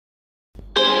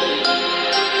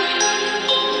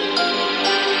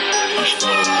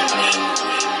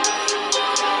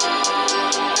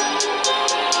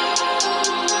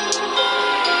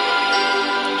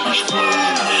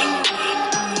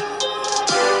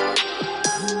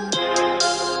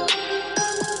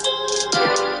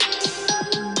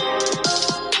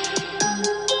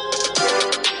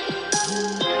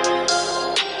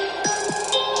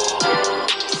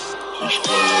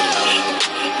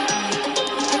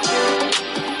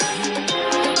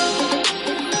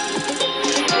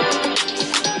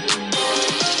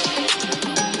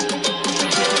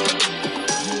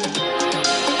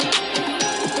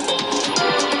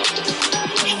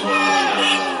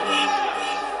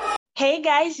Hey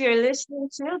guys, you're listening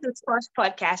to the Squash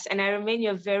Podcast, and I remain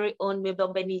your very own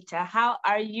Mabel Benita. How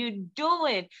are you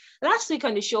doing? Last week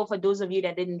on the show, for those of you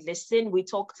that didn't listen, we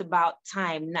talked about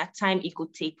time, not time it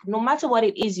could take. No matter what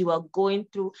it is you are going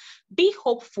through, be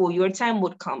hopeful. Your time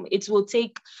would come. It will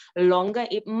take longer.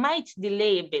 It might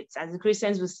delay a bit. As the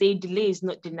Christians will say, delay is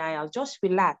not denial. Just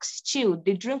relax, chill,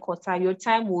 drink water. Your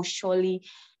time will surely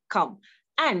come.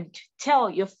 And tell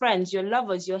your friends, your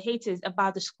lovers, your haters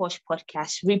about the Squash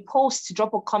Podcast. Repost,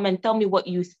 drop a comment, tell me what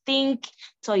you think.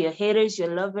 Tell your haters,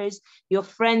 your lovers, your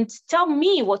friends. Tell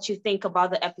me what you think about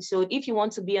the episode. If you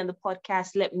want to be on the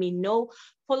podcast, let me know.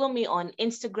 Follow me on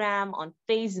Instagram, on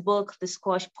Facebook, the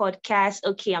Squash Podcast.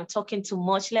 Okay, I'm talking too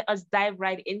much. Let us dive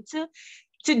right into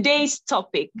today's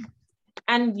topic.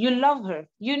 And you love her.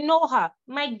 You know her.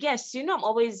 My guest, I'm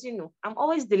always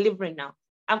delivering now.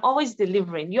 I'm always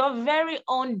delivering. Your very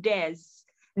own Des.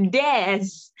 Des.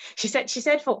 She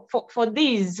said for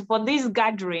this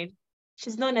gathering,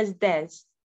 she's known as Des.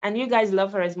 And you guys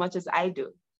love her as much as I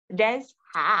do. Des,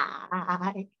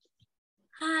 hi.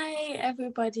 Hi,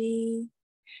 everybody.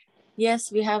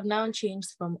 Yes, we have now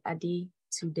changed from Ade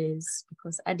to Des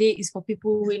because Ade is for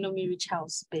people who know me reach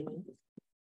house, Benny.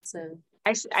 So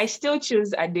I still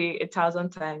choose Ade 1,000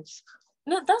 times.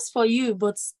 No, that's for you,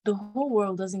 but the whole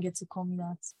world doesn't get to call me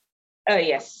that. Oh,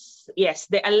 yes.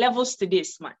 There are levels to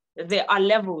this, man. There are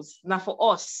levels. Now, for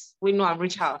us, we know I'm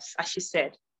rich house, as she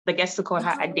said. The guest to call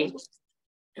her Ade.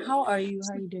 How are you?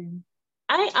 How are you doing?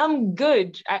 I am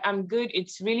good. I'm good.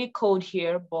 It's really cold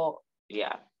here, but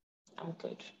yeah, I'm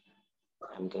good.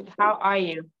 I'm good. How are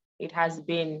you? It has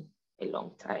been a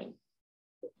long time.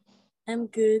 I'm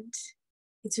good.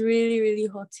 It's really, really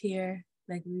hot here.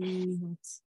 Like really hot.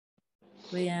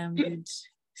 But yeah, I'm good.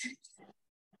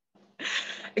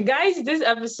 Guys, this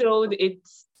episode,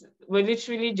 we're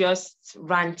literally just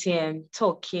ranting,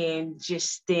 talking,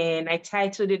 gisting. I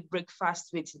titled it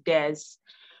Breakfast with Des.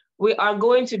 We are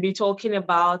going to be talking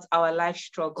about our life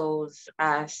struggles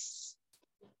as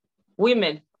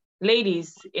women,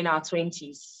 ladies in our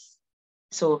 20s.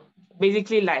 So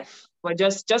basically life. But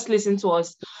just listen to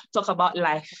us talk about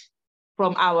life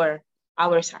from our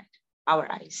side,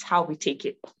 our eyes, how we take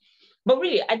it. But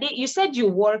really, Ade, you said you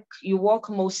work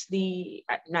mostly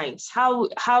at nights. How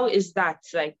is that?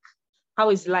 Like,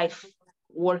 how is life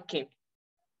working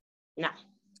now?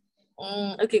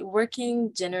 Okay,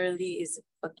 working generally is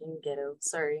fucking ghetto.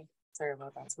 Sorry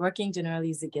about that. Working generally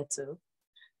is a ghetto.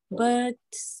 But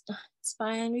it's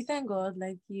fine. We thank God.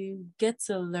 Like, you get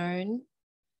to learn.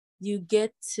 You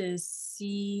get to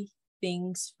see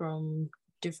things from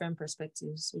different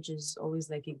perspectives, which is always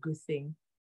like a good thing.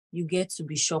 You get to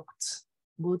be shocked,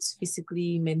 both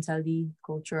physically, mentally,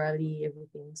 culturally,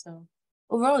 everything. So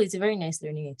overall, it's a very nice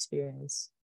learning experience.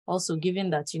 Also,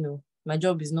 given that, my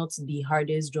job is not the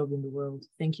hardest job in the world.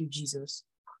 Thank you, Jesus.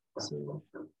 So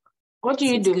what do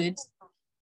you do? Good.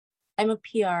 I'm a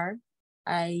PR.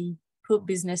 I put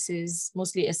businesses,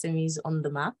 mostly SMEs, on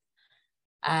the map.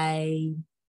 I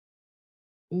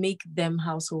make them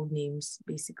household names,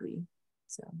 basically.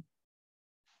 So,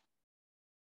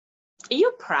 are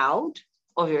you proud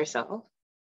of yourself?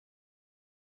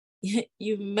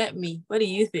 You've met me. What do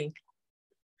you think?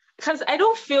 Because I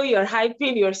don't feel you're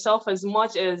hyping yourself as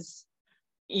much as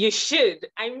you should.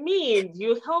 I mean,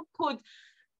 you put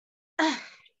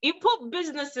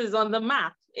businesses on the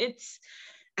map. It's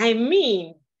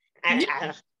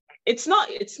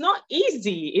not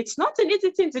easy. It's not an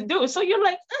easy thing to do. So you're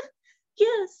like,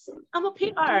 yes, I'm a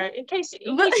PR. In case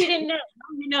you didn't know,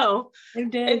 you know. I'm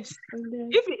dead.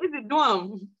 If it is a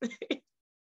dorm.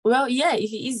 Well, yeah,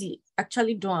 if it is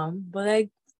actually dorm, but like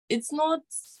it's not.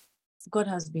 God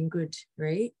has been good,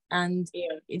 right? And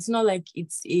It's not like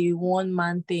it's a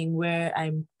one-man thing where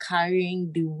I'm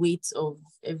carrying the weight of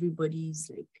everybody's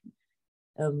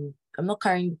I'm not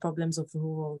carrying the problems of the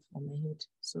whole world on my head.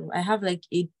 So I have like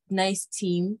a nice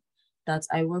team that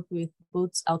I work with,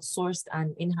 both outsourced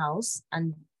and in-house,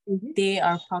 and they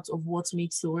are part of what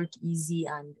makes the work easy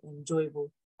and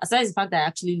enjoyable. Aside the fact that I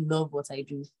actually love what I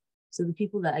do. So the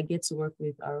people that I get to work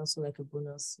with are also like a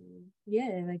bonus. So,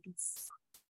 yeah, like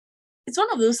it's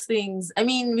one of those things. I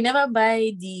mean, we never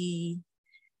buy the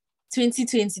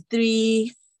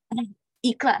 2023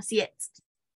 E-Class yet.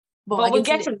 But we'll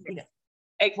get to it.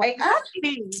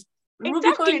 Exactly.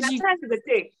 Exactly. That's time to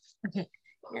take.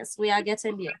 Yes, we are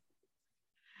getting there.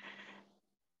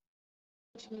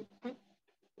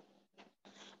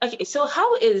 Okay, so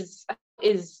how is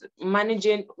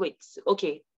managing? Wait,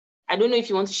 okay. I don't know if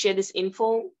you want to share this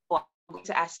info, but I'm going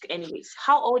to ask anyways.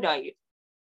 How old are you?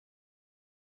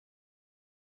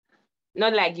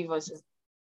 Not like give us.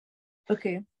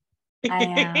 Okay. I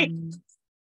am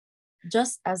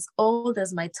just as old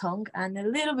as my tongue and a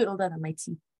little bit older than my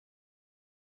teeth.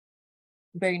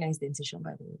 Very nice dentition,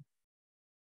 by the way.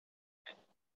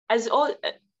 As old,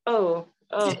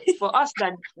 for us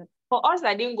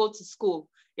that didn't go to school,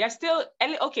 you're still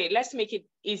early. Okay, let's make it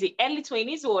easy. Early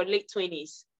 20s or late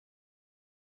 20s?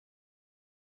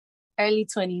 Early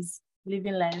 20s,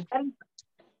 living life.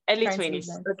 Early 20s.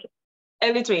 Okay.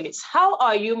 Early 20s. How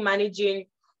are you managing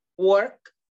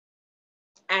work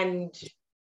and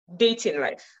dating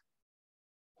life?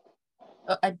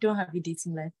 I don't have a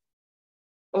dating life.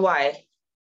 Why?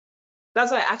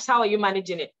 That's why I asked, how are you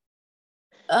managing it?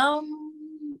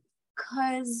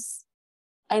 Because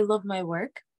I love my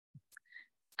work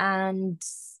and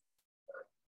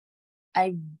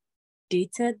I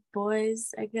dated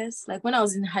boys, I guess. Like when I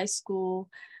was in high school,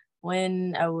 I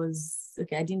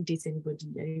didn't date anybody.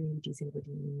 I didn't really date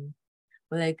anybody.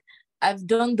 But like I've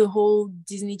done the whole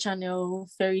Disney Channel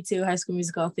fairy tale high school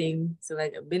musical thing. So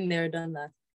like I've been there, done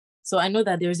that. So I know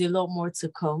that there's a lot more to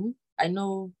come. I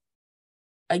know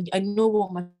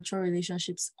what mature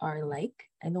relationships are like.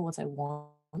 I know what I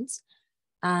want.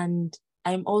 And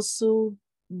I'm also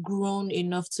grown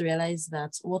enough to realize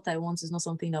that what I want is not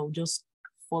something that will just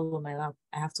fall on my lap.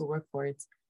 I have to work for it.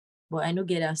 But I don't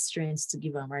get that strength to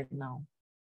give them right now.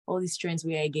 All the strength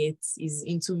where I get is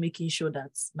into making sure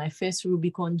that my first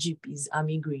Rubicon Jeep is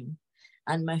army green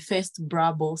and my first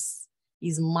Brabus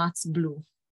is matte blue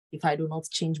if I do not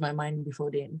change my mind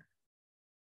before then.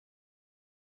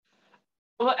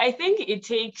 Well, I think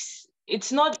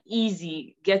it's not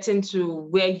easy getting to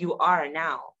where you are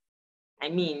now. I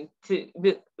mean, to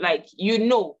be, like, you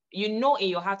know in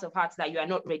your heart of hearts that you are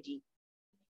not ready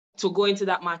to go into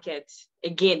that market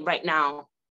again right now.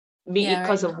 Be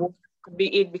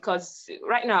it because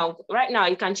right now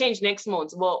it can change next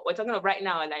month, but we're talking of right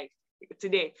now, like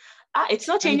today. It's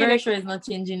not changing. I'm very sure it's not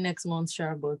changing next month,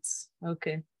 sure, but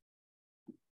okay.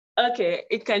 Okay,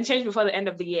 it can change before the end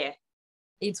of the year.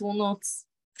 It will not.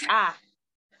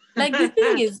 Like the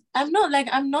thing is, I'm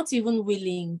not even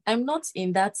willing. I'm not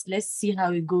in that let's see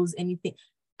how it goes anything.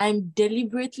 I'm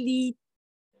deliberately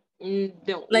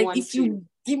don't like want if you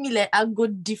give me like I go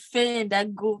defend, I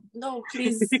go no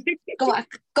please come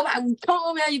on,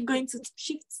 where are you going to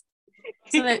shift?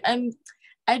 So like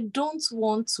I don't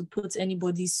want to put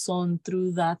anybody's son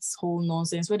through that whole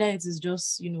nonsense, whether it is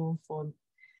just for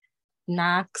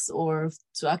knacks or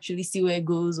to actually see where it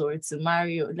goes or to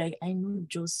marry or like I know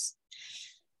just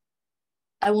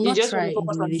I will not try in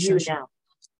the relationship.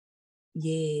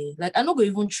 Yeah, like I'm not gonna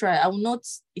even try. I will not.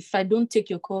 If I don't take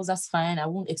your calls, that's fine. I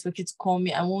won't expect you to call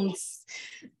me. I won't.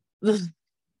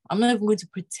 I'm not even going to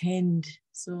pretend.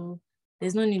 So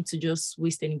there's no need to just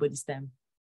waste anybody's time.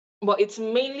 But it's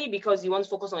mainly because you want to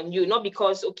focus on you, not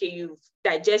because you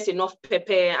digest enough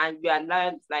pepper and you are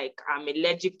not like I'm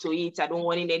allergic to it. I don't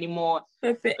want it anymore.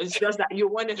 Pepper. It's just that you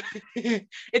want it.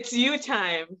 It's you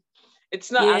time.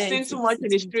 It's not. I've seen too much in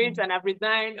the streets and I've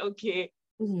resigned. Okay.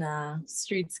 Nah,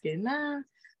 street skin. Nah,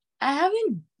 I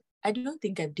don't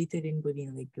think I've dated anybody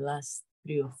in like the last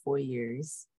 3 or 4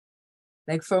 years.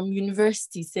 Like from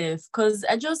university self, because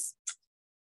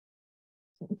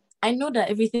I know that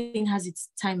everything has its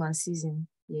time and season.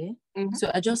 Yeah. Mm-hmm.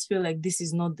 So I just feel like this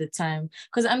is not the time.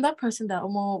 Because I'm that person that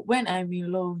when I'm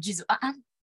in love, Jesus,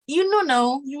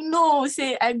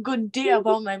 say I go day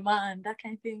about my man, that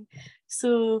kind of thing.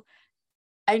 So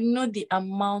I know the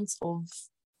amount of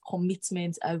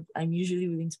commitment I'm usually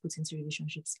willing to put into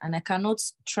relationships. And I cannot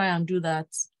try and do that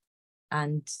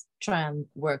and try and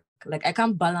work. Like I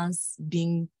can't balance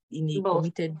being in a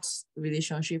committed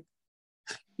relationship.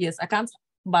 Yes, I can't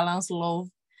balance love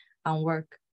and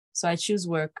work. So I choose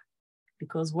work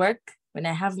because work, when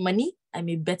I have money, I'm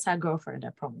a better girlfriend, I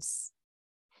promise.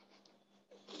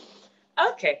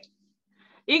 Okay.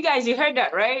 You guys, you heard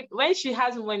that, right? When she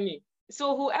has money.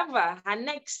 So whoever, her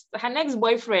next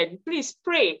boyfriend, please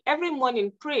pray. Every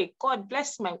morning, pray. God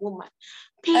bless my woman.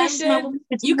 Bless my woman.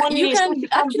 You can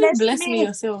actually bless me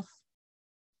yourself.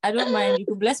 I don't mind. You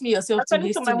can bless me yourself to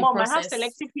hasten the process. I have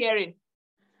selective hearing.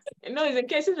 It's in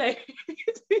cases like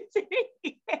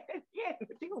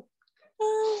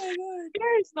oh my God.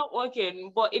 Yeah, it's not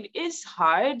working, but it is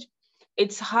hard.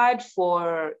 It's hard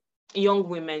for young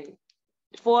women,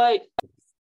 for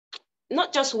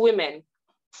not just women,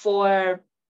 for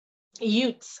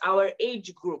youths, our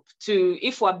age group, to,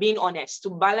 if we're being honest, to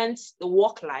balance the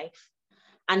work life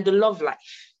and the love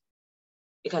life.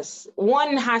 Because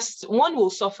one will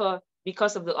suffer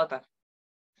because of the other.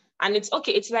 And it's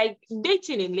okay. It's like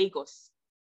dating in Lagos.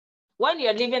 When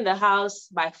you're leaving the house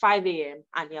by 5 a.m.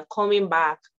 and you're coming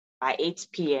back by 8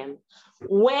 p.m.,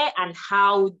 where and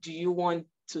how do you want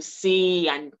to see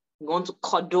and you want to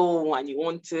cuddle and you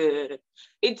want to,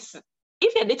 if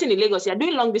you're dating in Lagos, you're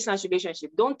doing long distance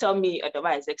relationship, don't tell me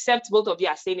otherwise, except both of you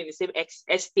are staying in the same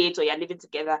estate or you're living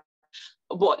together.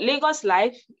 But Lagos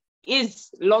life is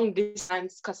long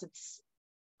distance because it's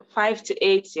 5 to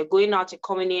 8, you're going out, you're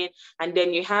coming in, and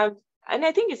then you have, and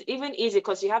I think it's even easy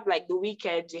because you have like the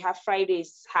weekends, you have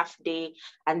Fridays half day,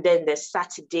 and then the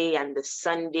Saturday and the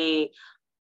Sunday.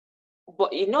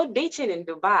 But dating in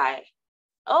Dubai,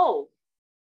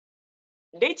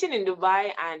 dating in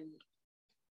Dubai and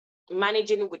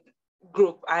managing with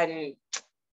group and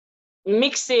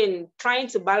mixing, trying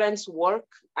to balance work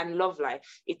and love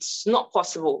life, it's not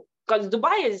possible.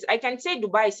 Because I can say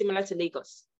Dubai is similar to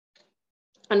Lagos.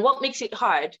 And what makes it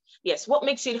hard,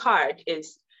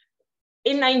 is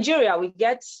in Nigeria,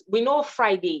 we know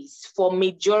Fridays for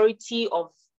majority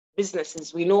of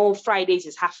businesses, we know Fridays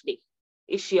is half day.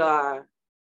 If you're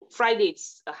Friday,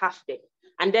 it's a half day.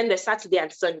 And then there's Saturday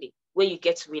and Sunday where you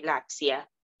get to relax, yeah?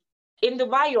 In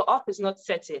Dubai, your off is not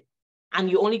certain and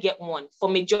you only get one. For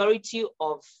majority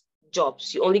of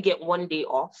jobs, you only get one day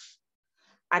off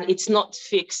and it's not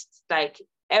fixed like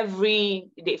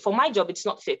every day. For my job, it's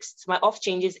not fixed. My off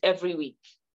changes every week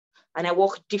and I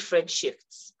work different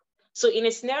shifts. So in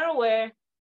a scenario where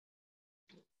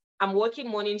I'm working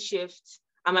morning shift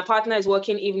and my partner is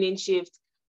working evening shift,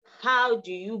 how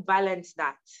do you balance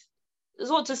that?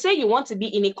 So to say you want to be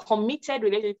in a committed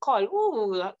relationship, to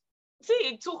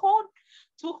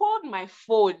hold my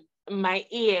phone, my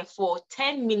ear for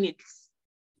 10 minutes,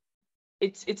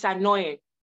 it's annoying.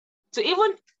 So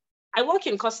even I work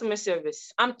in customer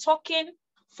service, I'm talking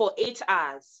for 8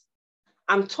 hours.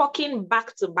 I'm talking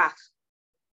back to back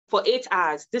for 8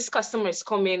 hours. This customer is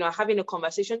coming or having a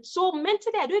conversation. So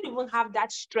mentally, I don't even have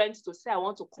that strength to say I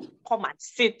want to come and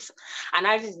sit and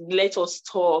I just let us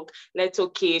talk.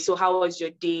 Okay, so how was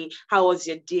your day? How was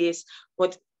your days?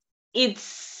 But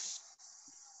it's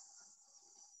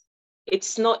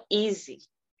not easy.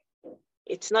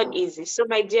 It's not easy. So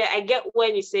my dear, I get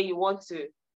when you say you want to.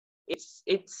 It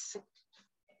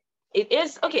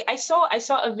is okay. I saw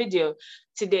a video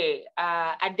today.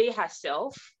 Ade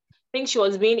herself, I think she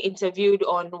was being interviewed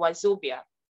on Wazobia,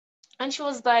 and she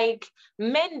was like,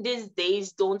 "Men these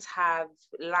days don't have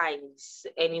lines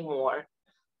anymore.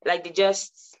 Like they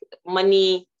just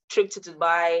money, trip to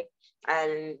Dubai,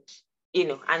 and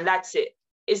and that's it."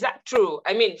 Is that true?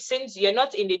 I mean, since you're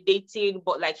not in the dating,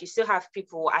 but like you still have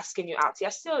people asking you out.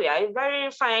 You're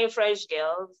very fine, fresh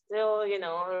girl. Still,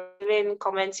 leaving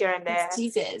comments here and there. It's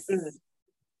Jesus.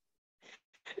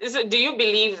 So do you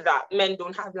believe that men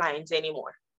don't have lines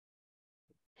anymore?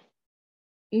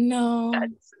 No.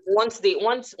 Once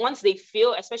they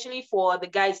feel, especially for the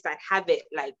guys that have it,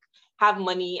 like have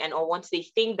money, or once they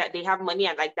think that they have money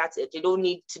and like that's it, they don't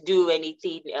need to do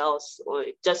anything else or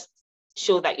just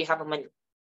show that you have money.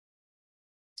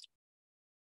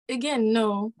 Again,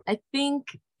 no. I think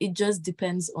it just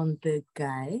depends on the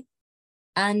guy.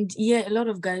 And yeah, a lot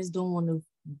of guys don't want to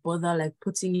bother like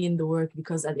putting in the work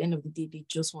because at the end of the day, they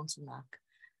just want to knock.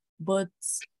 But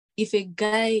if a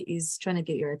guy is trying to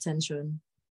get your attention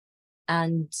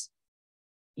and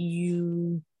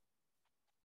you,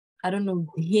 I don't know,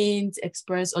 hint,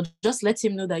 express, or just let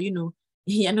him know that,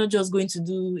 you're not just going to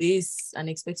do this and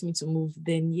expect me to move,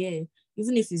 then yeah,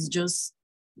 even if it's just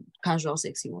casual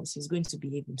sex he wants, he's going to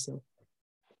behave himself.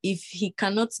 If he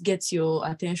cannot get your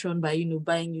attention by,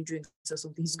 buying you drinks or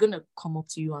something, he's going to come up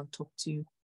to you and talk to you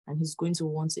and he's going to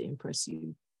want to impress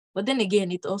you. But then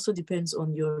again, it also depends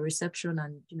on your reception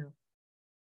and,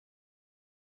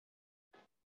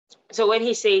 So when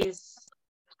he says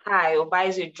hi or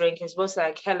buys you a drink, he's supposed to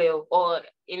like hello or,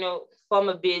 form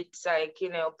a bit like,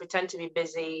 pretend to be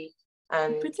busy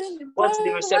and what's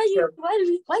the reception?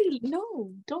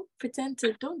 No, don't pretend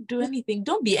to, don't do anything.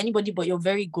 Don't be anybody but your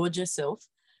very gorgeous self.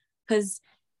 Because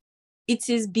it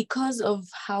is because of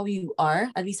how you are,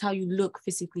 at least how you look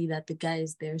physically, that the guy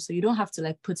is there. So you don't have to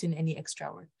like put in any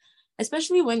extra work,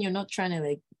 especially when you're not trying to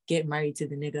like get married to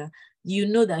the nigga. You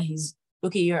know that he's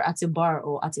okay. You're at a bar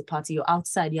or at a party, you're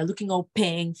outside, you're looking all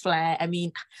paying fly. I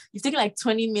mean, you've taken like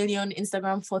 20 million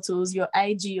Instagram photos, your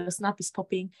IG, your snap is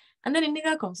popping, and then a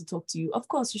nigga comes to talk to you. Of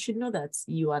course, you should know that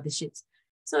you are the shit.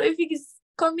 So if he's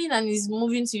coming and he's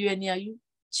moving to you and you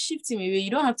shift him away.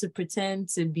 You don't have to pretend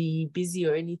to be busy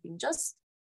or anything. Just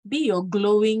be your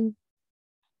glowing,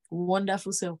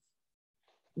 wonderful self.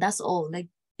 That's all. Like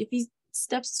if he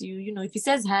steps to you, if he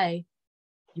says hi,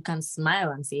 you can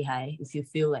smile and say hi if you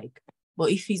feel like.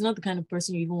 But if he's not the kind of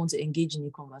person you even want to engage in a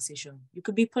conversation, you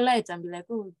could be polite and be like,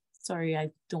 "Oh, sorry,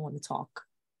 I don't want to talk."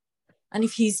 And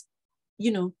if he's,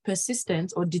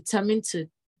 persistent or determined to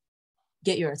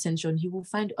get your attention, he will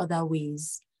find other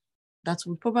ways that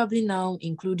would probably now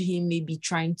include him maybe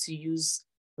trying to use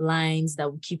lines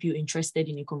that would keep you interested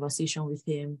in a conversation with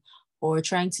him, or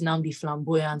trying to now be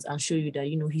flamboyant and show you that,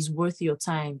 he's worth your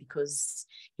time because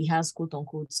he has quote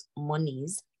unquote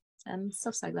monies and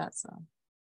stuff like that. So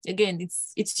again,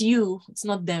 it's you, it's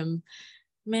not them.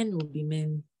 Men will be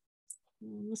men.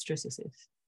 Don't stress yourself.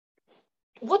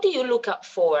 What do you look out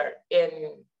for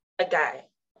in a guy?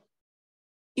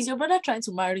 Is your brother trying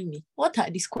to marry me? What are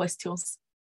these questions?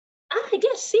 I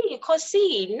guess, because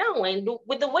now, and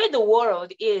with the way the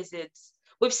world is,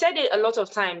 we've said it a lot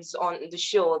of times on the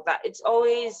show that it's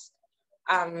always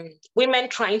women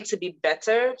trying to be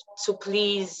better to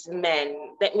please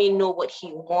men. Let me know what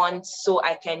he wants so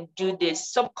I can do this.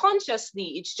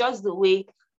 Subconsciously, it's just the way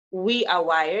we are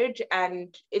wired.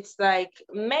 And it's like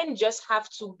men just have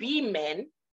to be men,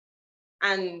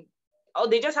 and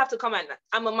they just have to come and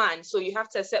I'm a man, so you have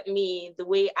to accept me the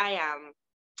way I am.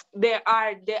 There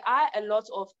are a lot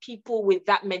of people with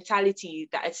that mentality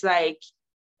that it's like,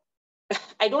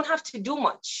 I don't have to do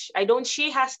much.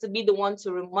 She has to be the one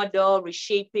to remodel,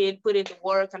 reshape it, put in the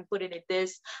work and put in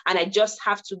this. And I just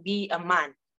have to be a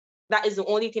man. That is the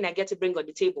only thing I get to bring on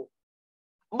the table.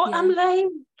 But yeah. I'm like,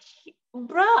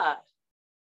 bruh,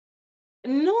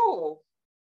 no,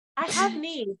 I have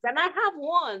needs and I have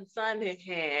wants. And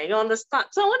you understand?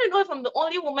 So I want to know if I'm the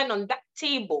only woman on that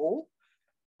table,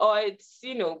 or it's,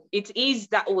 it is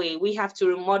that way. We have to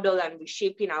remodel and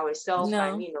reshaping ourselves.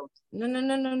 No.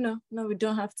 No, we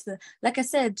don't have to. Like I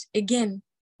said, again,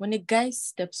 when a guy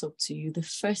steps up to you, the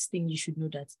first thing you should know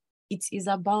that it is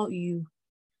about you.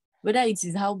 Whether it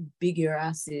is how big your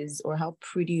ass is, or how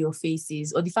pretty your face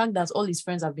is, or the fact that all his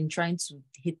friends have been trying to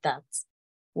hit that,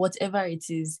 whatever it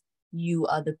is, you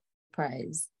are the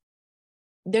prize.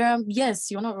 Yes,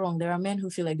 you're not wrong. There are men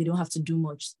who feel like they don't have to do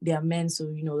much. They are men, so,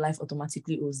 life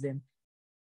automatically owes them.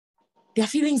 Their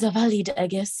feelings are valid, I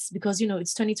guess, because,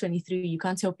 it's 2023. You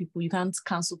can't tell people, you can't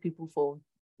cancel people for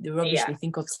the rubbish they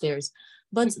think upstairs.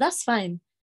 But that's fine.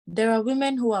 There are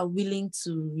women who are willing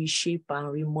to reshape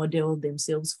and remodel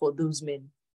themselves for those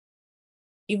men.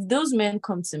 If those men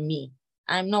come to me,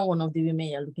 I'm not one of the women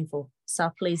you're looking for.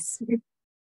 So please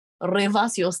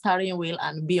reverse your steering wheel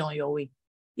and be on your way.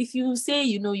 If you say,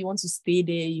 you want to stay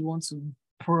there, you want to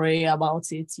pray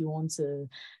about it, you want to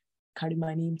carry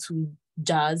my name to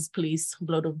Jazz place,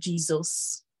 blood of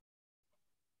Jesus,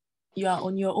 you are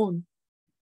on your own.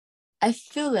 I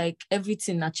feel like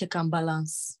everything a check and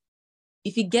balance.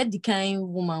 If you get the kind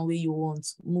woman where you want,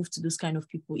 move to those kind of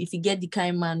people. If you get the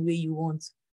kind man where you want,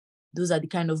 those are the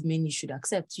kind of men you should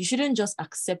accept. You shouldn't just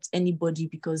accept anybody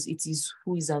because it is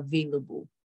who is available.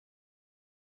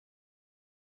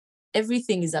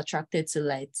 Everything is attracted to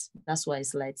light. That's why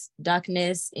it's light.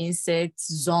 Darkness,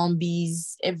 insects,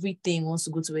 zombies, everything wants to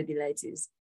go to where the light is.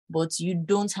 But you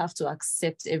don't have to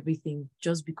accept everything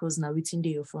just because now it's in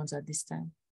your front at this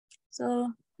time.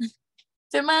 So if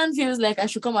a man feels like I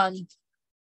should come and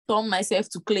turn myself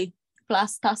to clay,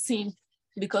 plaster scene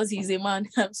because he's a man,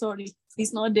 I'm sorry.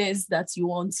 It's not theirs that you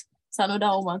want. It's another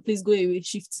woman. Please go away,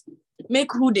 shift.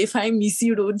 Make who they find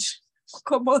Missy Road.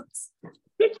 Come on.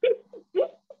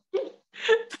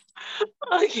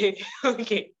 Okay.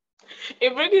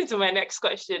 It brings me to my next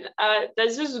question.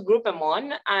 There's this group I'm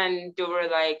on, and they were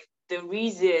like, the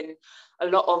reason a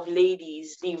lot of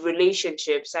ladies leave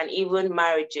relationships and even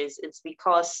marriages, it's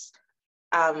because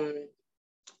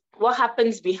what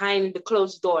happens behind the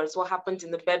closed doors, what happens in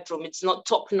the bedroom, it's not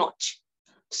top notch.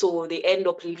 So they end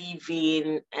up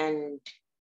leaving, and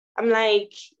I'm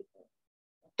like,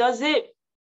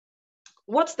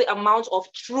 what's the amount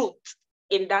of truth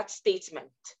in that statement?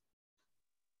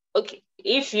 Okay,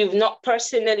 if you've not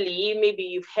personally, maybe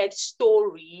you've heard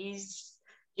stories,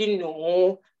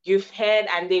 you've heard,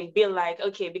 and they've been like,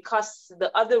 okay, because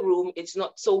the other room is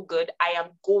not so good, I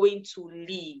am going to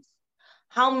leave.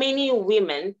 How many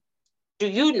women do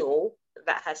you know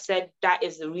that has said that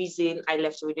is the reason I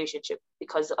left the relationship,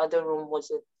 because the other room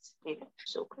wasn't,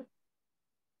 so good?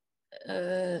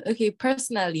 Okay,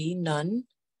 personally, none.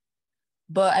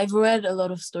 But I've read a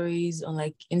lot of stories on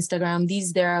like Instagram.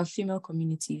 There are female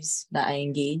communities that I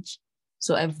engage.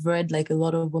 So I've read like a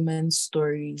lot of women's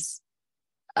stories.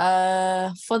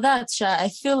 For that, I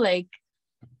feel like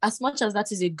as much as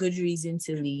that is a good reason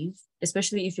to leave,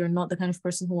 especially if you're not the kind of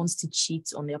person who wants to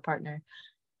cheat on their partner,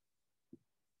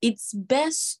 it's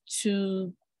best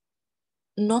to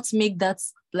not make that,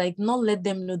 like, not let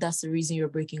them know that's the reason you're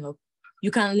breaking up.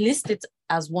 You can list it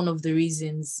as one of the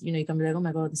reasons. You can be like, oh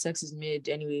my God, the sex is mid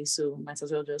anyway, so might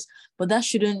as well just. But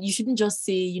you shouldn't just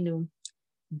say, you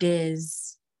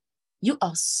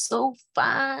are so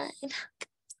fine,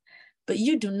 but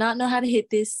you do not know how to hit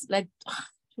this. Like,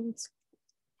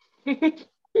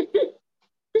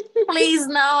 Please,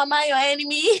 now am I your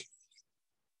enemy?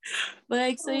 But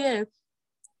like, so yeah,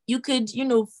 you could,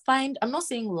 find, I'm not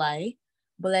saying lie,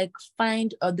 but like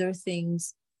find other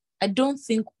things. I don't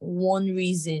think one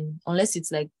reason, unless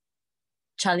it's like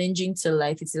challenging to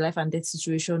life, it's a life and death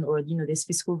situation, or there's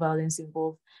physical violence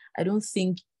involved. I don't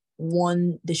think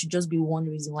there should just be one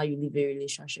reason why you leave a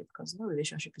relationship, because no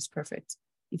relationship is perfect.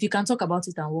 If you can talk about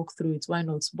it and walk through it, why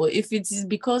not? But if it is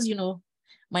because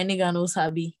my nigga knows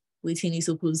happy, waiting is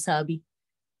supposed to happy,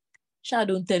 Sha,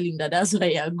 don't tell him that's why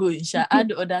you're going. Sha,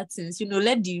 add other things,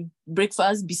 let the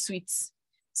breakfast be sweet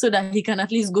so that he can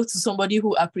at least go to somebody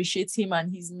who appreciates him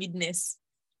and his midness.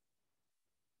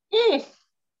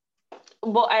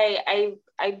 But I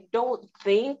don't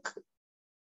think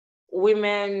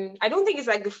women, I don't think it's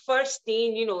like the first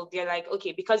thing, they're like,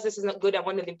 okay, because this is not good, I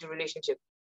want to leave the relationship.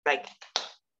 Like,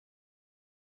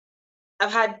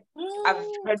 I've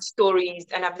heard stories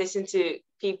and I've listened to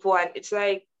people, and it's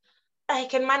like, I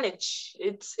can manage.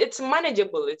 It's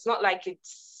manageable. It's not like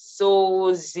it's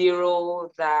so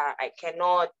zero that I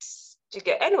cannot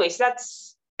get. Anyways,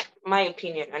 that's my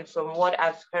opinion, and from what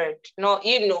I've heard. No,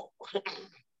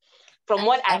 from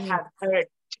what I have heard.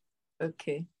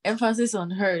 Okay. Emphasis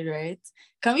on heard, right?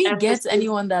 Can we get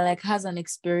anyone that like has an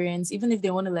experience, even if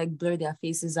they want to like blur their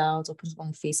faces out or put on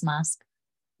a face mask,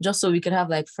 just so we could have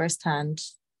like firsthand?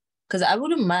 Because I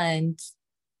wouldn't mind.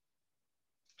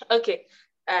 Okay.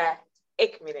 1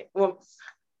 minute. Well,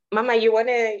 Mama, you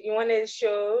wanna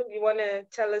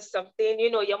tell us something?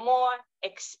 You're more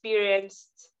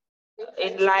experienced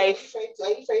in life. Are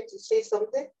you trying to say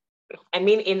something? I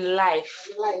mean, in life,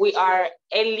 we are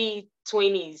early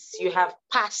 20s. You have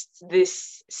passed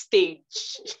this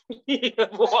stage. I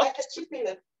can chip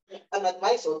in an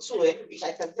advice or two, if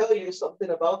I can tell you something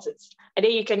about it. And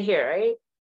then you can hear, right?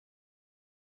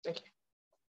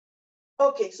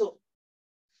 Okay, so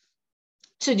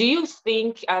do you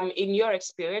think, in your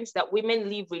experience, that women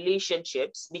leave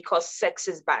relationships because sex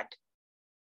is bad?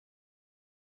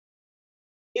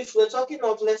 If we're talking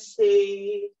of, let's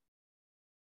say,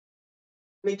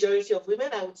 majority of women,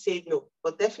 I would say no.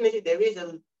 But definitely there is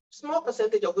a small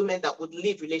percentage of women that would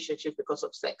leave relationships because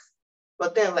of sex.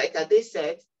 But then, like Ade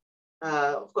said,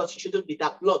 of course, you shouldn't be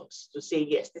that blunt to say,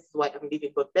 yes, this is why I'm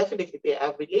leaving. But definitely there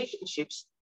are relationships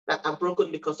that are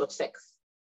broken because of sex.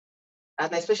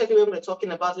 And especially when we're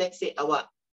talking about, let's say, our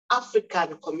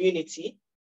African community,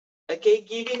 okay,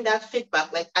 giving that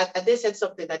feedback, like Ade said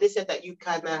something, Ade said that you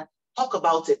can talk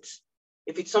about it.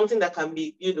 If it's something that can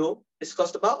be,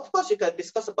 discussed about, of course you can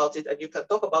discuss about it and you can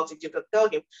talk about it. You can tell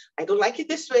him, I don't like it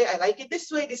this way, I like it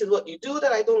this way. This is what you do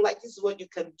that I don't like. This is what you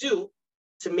can do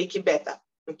to make it better.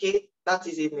 Okay, that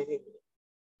is in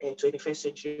 21st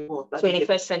century world.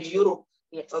 21st century Europe.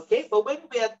 Yes. Okay, but when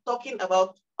we are talking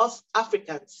about us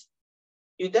Africans,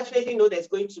 you definitely know there's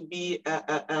going to be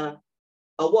a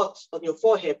what on your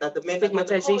forehead that the men are going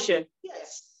to call you.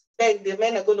 Yes. Then the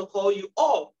men are going to call you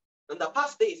all. In the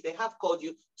past days, they have called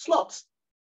you sluts.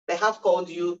 They have called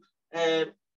you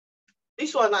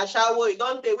this one, I shower, you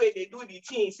don't the way they do the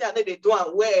things, and then they do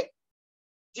and wear.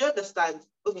 Do you understand?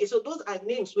 Okay, so those are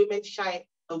names women shy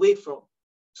away from.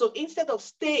 So instead of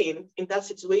staying in that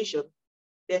situation,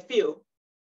 they feel,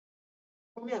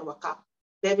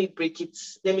 let me break it.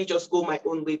 Let me just go my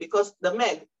own way. Because the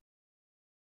men,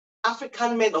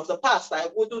 African men of the past, I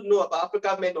wouldn't know about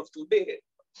African men of today.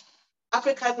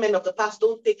 African men of the past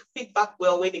don't take feedback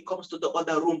well when it comes to the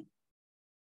other room.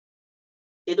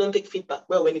 They don't take feedback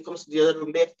well when it comes to the other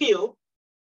room. They feel,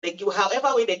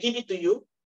 however way they give it to you,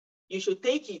 you should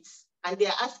take it. And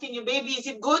they're asking you, baby, is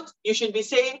it good? You should be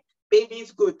saying, baby,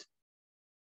 it's good.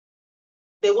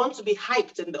 They want to be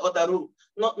hyped in the other room,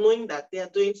 not knowing that they are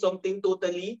doing something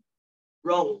totally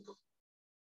wrong.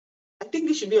 I think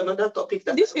this should be another topic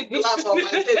that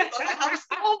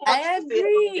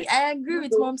I agree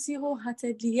with Momsi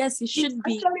wholeheartedly. Yes, it should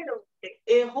be.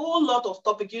 A whole lot of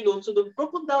topic, to be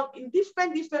broken down in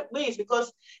different ways,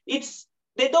 because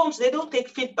they don't take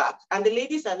feedback, and the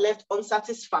ladies are left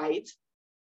unsatisfied.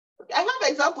 I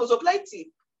have examples of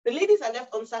plenty. The ladies are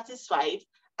left unsatisfied,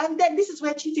 and then this is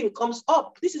where cheating comes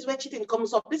up. This is where cheating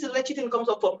comes up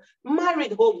from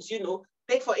married homes,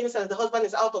 Take, for instance, the husband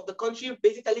is out of the country,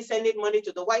 basically sending money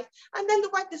to the wife, and then the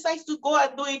wife decides to go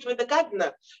and do it with the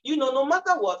gardener, no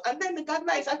matter what. And then the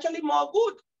gardener is actually more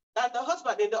good than the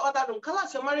husband in the other room.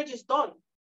 Kalas, your marriage is done.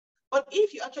 But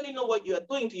if you actually know what you are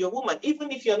doing to your woman,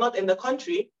 even if you're not in the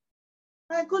country,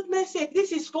 my goodness sake,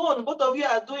 this is phone. Both of you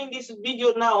are doing this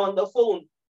video now on the phone.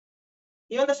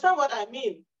 You understand what I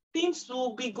mean? Things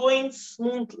will be going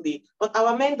smoothly, but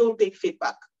our men don't take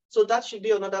feedback. So that should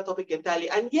be another topic entirely.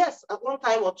 And yes, at one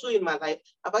time or two in my life,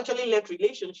 I've actually left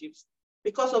relationships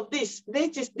because of this.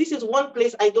 This is one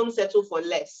place I don't settle for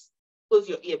less. Close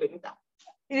your ear, Benita.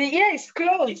 Yeah, it's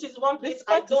closed. This is one place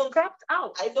I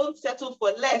don't settle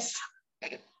for less.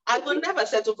 I will never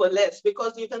settle for less,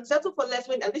 because you can settle for less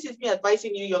when, and this is me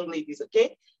advising you young ladies,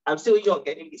 okay? I'm still young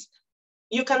anyways.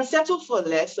 You can settle for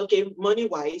less, okay,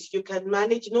 money-wise. You can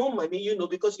manage no money, you know,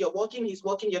 because you're working, he's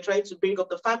working, you're trying to bring up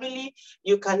the family.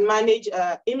 You can manage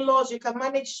in-laws, you can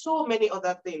manage so many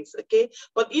other things, okay?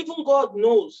 But even God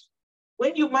knows,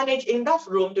 when you manage in that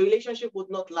room, the relationship would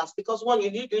not last, because one,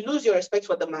 you lose your respect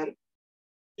for the man.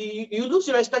 You lose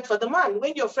your respect for the man.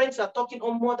 When your friends are talking,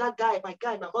 oh, mother guy, my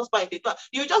husband,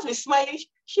 you just be smiling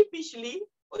sheepishly,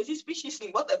 or is it speechlessly,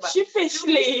 whatever.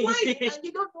 Sheepishly. And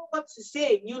you don't know what to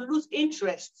say. You lose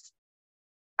interest.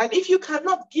 And if you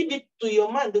cannot give it to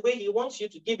your man the way he wants you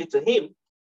to give it to him,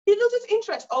 he loses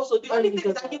interest also. The only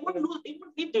thing is that he won't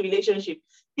leave the relationship.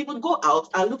 He would go out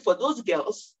and look for those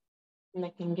girls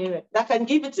that can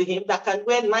give it to him, that can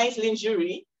wear nice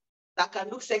lingerie, that can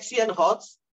look sexy and hot,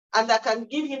 and that can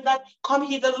give him that come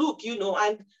hither look, you know,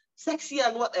 and sexy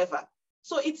and whatever.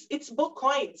 So it's both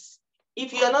coins.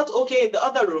 If you're not okay in the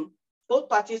other room, both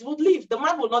parties would leave. The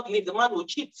man will not leave. The man will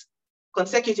cheat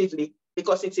consecutively,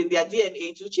 because it's in their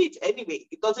DNA to cheat anyway.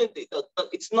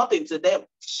 It's nothing to them.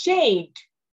 Shade.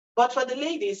 But for the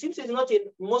ladies, since it's not in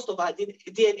most of our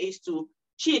DNAs to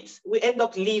cheat, we end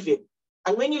up leaving.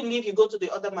 And when you leave, you go to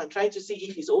the other man trying to see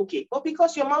if he's okay. But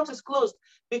because your mouth is closed,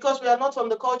 because we are not from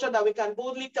the culture that we can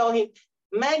boldly tell him,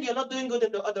 man, you're not doing good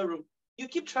in the other room. You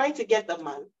keep trying to get the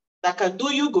man that can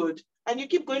do you good, and you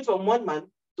keep going from one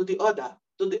man to the other,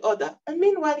 to the other. And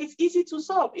meanwhile, it's easy to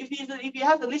solve. If he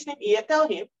has a listening ear, tell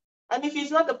him. And if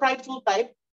he's not the prideful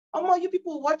type, you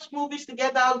people watch movies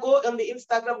together, go on the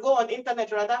Instagram, go on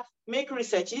internet rather, make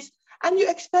researches, and you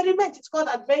experiment. It's called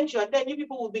adventure, and then you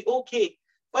people will be okay.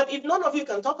 But if none of you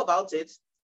can talk about it,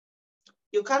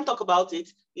 you can't talk about it,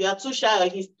 you are too shy,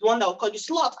 he's the one that will call you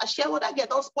slut, I share what I get,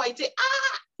 don't spoil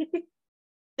it,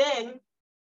 then,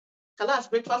 class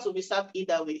breakfast will be served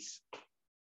either ways.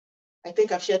 I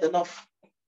think I've shared enough.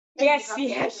 Yes,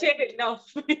 you have shared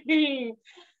enough.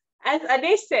 As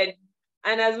Ade said,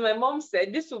 and as my mom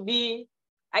said, this will be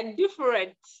a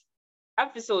different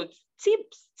episode.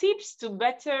 Tips to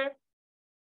better.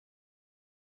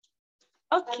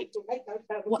 Okay.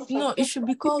 No, it should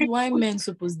be called Why Men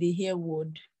Suppose They Hear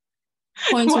Word.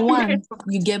 Point one,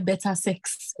 you get better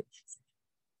sex.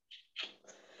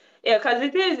 Yeah, because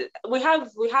it is,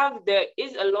 there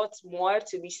is a lot more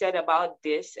to be said about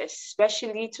this,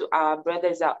 especially to our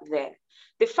brothers out there.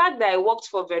 The fact that I worked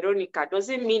for Veronica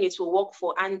doesn't mean it will work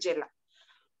for Angela.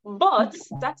 But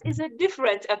that is a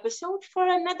different episode for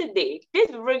another day. This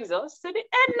brings us to the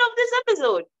end of this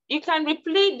episode. You can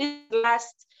replay this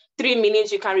last 3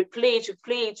 minutes. You can replay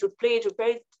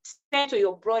it, send to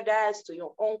your brothers, to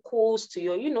your uncles, to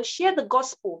your, share the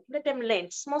gospel. Let them learn.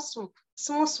 Small,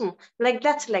 like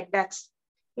that.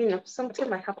 Something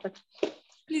might happen.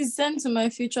 Please send to my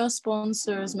future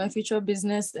sponsors, my future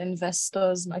business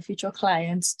investors, my future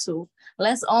clients too.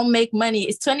 Let's all make money.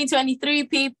 It's 2023,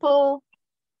 people.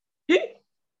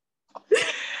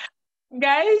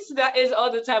 Guys, that is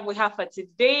all the time we have for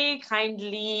today.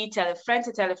 Kindly tell a friend,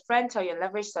 tell your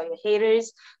lovers, tell your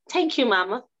haters. Thank you,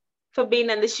 Mama, for being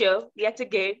on the show yet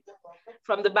again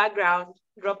from the background,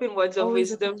 dropping words of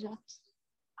wisdom. Always a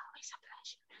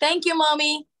pleasure. Thank you,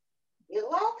 Mommy. You're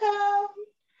welcome.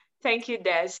 Thank you,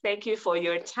 Des. Thank you for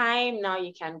your time. Now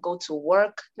you can go to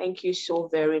work. Thank you so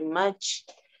very much.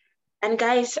 And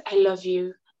guys, I love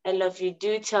you.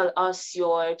 Do tell us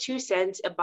your 2 cents about